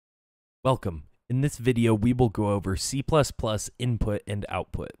Welcome. In this video, we will go over C++ input and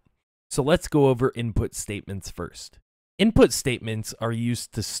output. So let's go over input statements first. Input statements are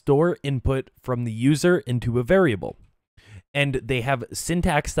used to store input from the user into a variable. And they have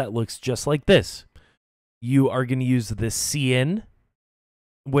syntax that looks just like this. You are going to use this cin,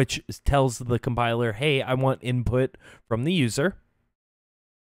 which tells the compiler, hey, I want input from the user.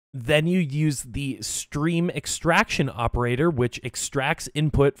 Then you use the stream extraction operator, which extracts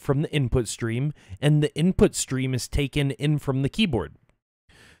input from the input stream, and the input stream is taken in from the keyboard.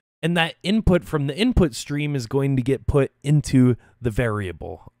 And that input from the input stream is going to get put into the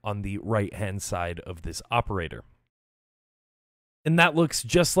variable on the right-hand side of this operator. And that looks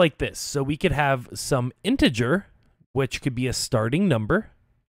just like this. So we could have some integer, which could be a starting number,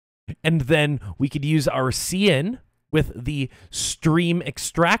 and then we could use our cin with the stream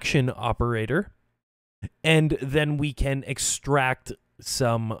extraction operator, and then we can extract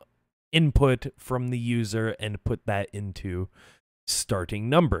some input from the user and put that into starting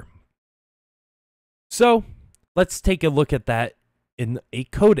number. So let's take a look at that in a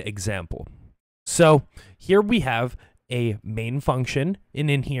code example. So here we have a main function, and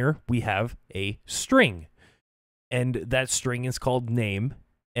in here we have a string, and that string is called name,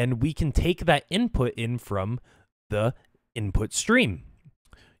 and we can take that input in from the input stream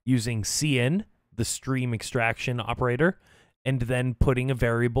using cin, the stream extraction operator, and then putting a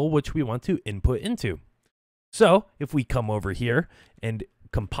variable which we want to input into. So if we come over here and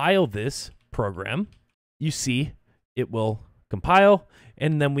compile this program, you see it will compile,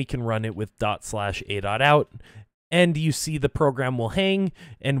 and then we can run it with /a.out, and you see the program will hang,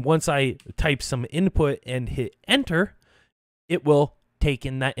 and once I type some input and hit enter, it will take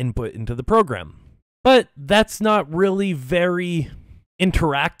in that input into the program. But that's not really very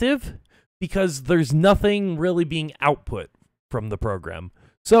interactive because there's nothing really being output from the program.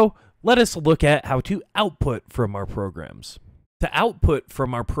 So let us look at how to output from our programs. To output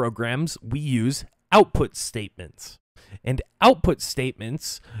from our programs, we use output statements. And output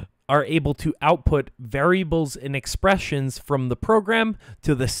statements are able to output variables and expressions from the program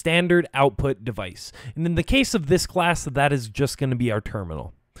to the standard output device. And in the case of this class, that is just going to be our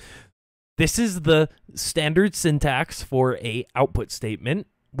terminal. This is the standard syntax for a output statement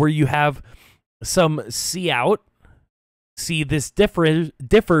where you have some cout. See, this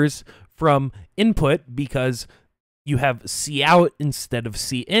differs from input because you have cout instead of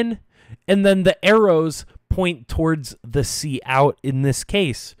cin, and then the arrows point towards the cout in this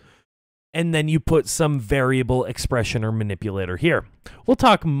case. And then you put some variable expression or manipulator here. We'll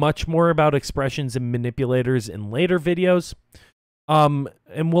talk much more about expressions and manipulators in later videos.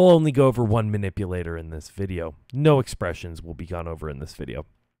 And we'll only go over one manipulator in this video. No expressions will be gone over in this video.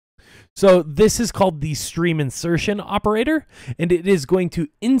 So this is called the stream insertion operator, and it is going to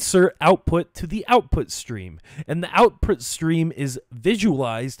insert output to the output stream. And the output stream is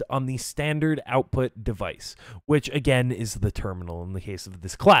visualized on the standard output device, which again is the terminal in the case of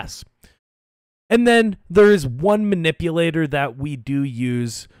this class. And then there is one manipulator that we do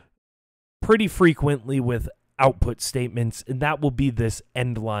use pretty frequently with output statements, and that will be this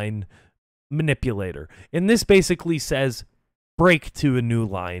end line manipulator. And this basically says break to a new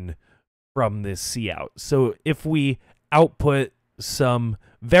line from this cout. So if we output some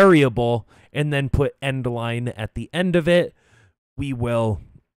variable and then put end line at the end of it, we will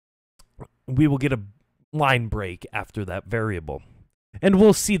get a line break after that variable. And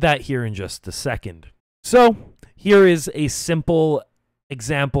we'll see that here in just a second. So here is a simple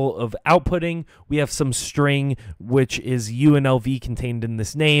example of outputting. We have some string, which is UNLV contained in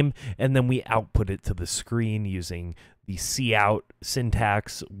this name, and then we output it to the screen using the cout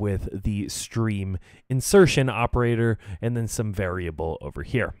syntax with the stream insertion operator, and then some variable over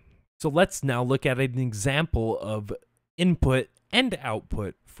here. So let's now look at an example of input and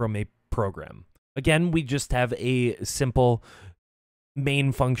output from a program. Again, we just have a simple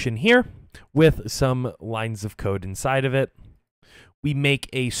main function here with some lines of code inside of it. We make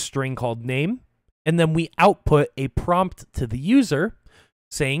a string called name, and then we output a prompt to the user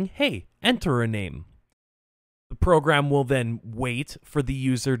saying, hey, enter a name. The program will then wait for the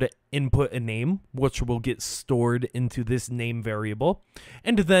user to input a name, which will get stored into this name variable,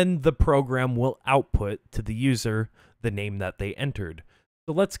 and then the program will output to the user the name that they entered.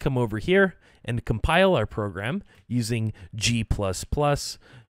 So let's come over here and compile our program using G++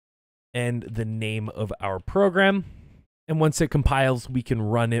 and the name of our program. And once it compiles, we can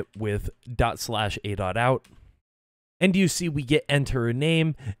run it with /a.out. And you see we get enter a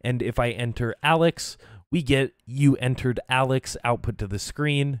name, and if I enter Alex, we get you entered Alex output to the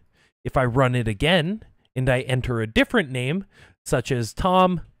screen. If I run it again and I enter a different name, such as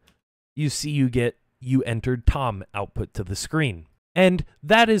Tom, you see you entered Tom output to the screen. And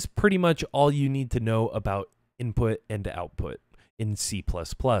that is pretty much all you need to know about input and output in C++.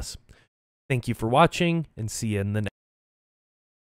 Thank you for watching, and see you in the next.